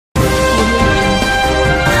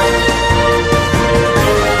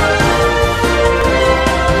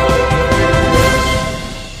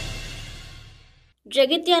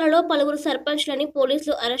జగిత్యాలలో పలువురు సర్పంచ్లని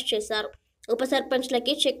పోలీసులు అరెస్ట్ చేశారు. ఉప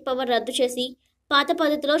సర్పంచ్లకి చెక్ పవర్ రద్దు చేసి పాత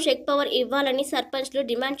పద్ధతిలో చెక్ పవర్ ఇవ్వాలని సర్పంచ్లు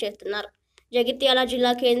డిమాండ్ చేస్తున్నారు. జగిత్యాల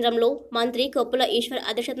జిల్లా కేంద్రంలో మంత్రి కొప్పుల ఈశ్వర్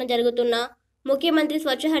అధ్యక్షతన జరుగుతున్న ముఖ్యమంత్రి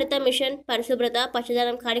స్వచ్ఛ హరిత మిషన్ పరిశుభ్రత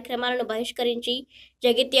పచ్చదనం కార్యక్రమాలను బహిష్కరించి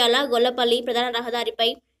జగిత్యాల గొల్లపల్లి ప్రధాన రహదారిపై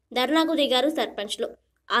ధర్నాకు దిగారు సర్పంచ్లు.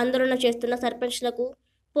 ఆందోళన చేస్తున్న సర్పంచ్లకు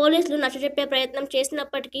పోలీసులు నచ్చజెప్పే ప్రయత్నం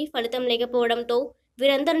చేసినప్పటికీ ఫలితం లేకపోవడంతో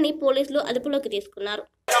వీరందరినీ పోలీసులు అదుపులోకి తీసుకున్నారు.